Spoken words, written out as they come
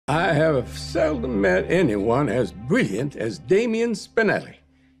I have seldom met anyone as brilliant as Damien Spinelli.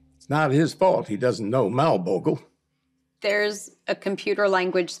 It's not his fault he doesn't know Malbogle. There's a computer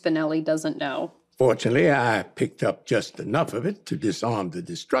language Spinelli doesn't know. Fortunately, I picked up just enough of it to disarm the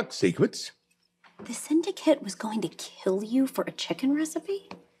destruct secrets. The syndicate was going to kill you for a chicken recipe?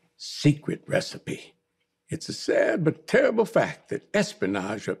 Secret recipe. It's a sad but terrible fact that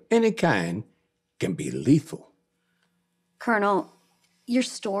espionage of any kind can be lethal. Colonel, your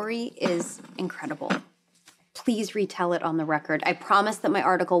story is incredible. Please retell it on the record. I promise that my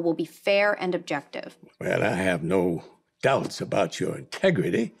article will be fair and objective. Well, I have no doubts about your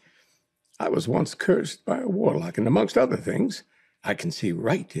integrity. I was once cursed by a warlock, and amongst other things, I can see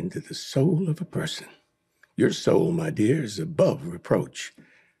right into the soul of a person. Your soul, my dear, is above reproach.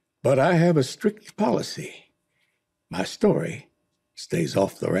 But I have a strict policy. My story stays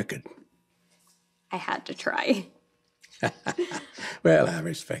off the record. I had to try. Well, I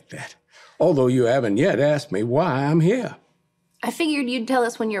respect that. Although you haven't yet asked me why I'm here. I figured you'd tell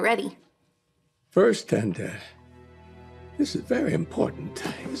us when you're ready. First, and this is very important,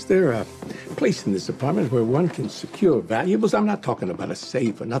 is there a place in this apartment where one can secure valuables? I'm not talking about a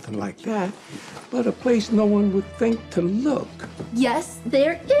safe or nothing like that, but a place no one would think to look. Yes,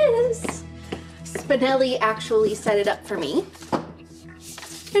 there is. Spinelli actually set it up for me.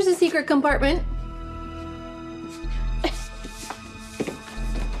 There's a secret compartment.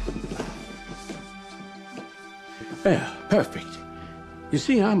 Well, perfect. You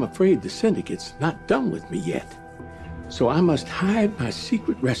see, I'm afraid the syndicate's not done with me yet. So I must hide my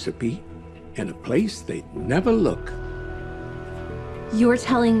secret recipe in a place they'd never look. You're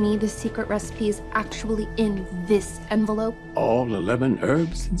telling me the secret recipe is actually in this envelope? All 11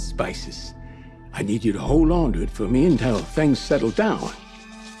 herbs and spices. I need you to hold on to it for me until things settle down.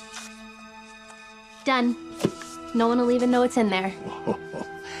 Done. No one will even know it's in there.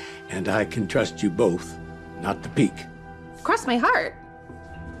 And I can trust you both not to peek. Cross my heart.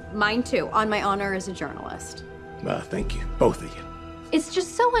 Mine too, on my honor as a journalist. Well, thank you, both of you. It's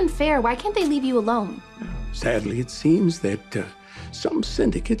just so unfair. Why can't they leave you alone? Sadly, it seems that some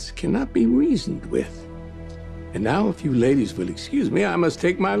syndicates cannot be reasoned with. And now, if you ladies will excuse me, I must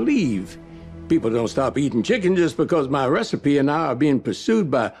take my leave. People don't stop eating chicken just because my recipe and I are being pursued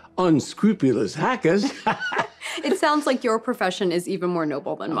by unscrupulous hackers. It sounds like your profession is even more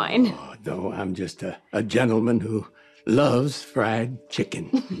noble than mine. Oh, no, I'm just a gentleman who loves fried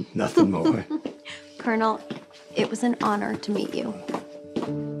chicken. Nothing more. Colonel, it was an honor to meet you.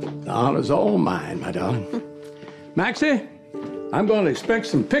 The honor's all mine, my darling. Maxie, I'm going to expect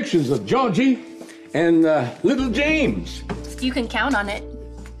some pictures of Georgie and little James. You can count on it.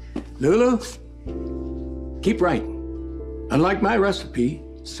 Lulu, keep writing. Unlike my recipe,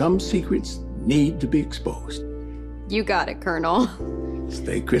 some secrets need to be exposed. You got it, Colonel.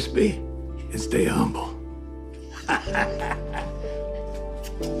 Stay crispy and stay humble. That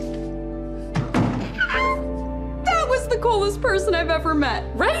was the coolest person I've ever met,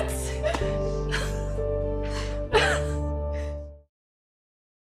 right?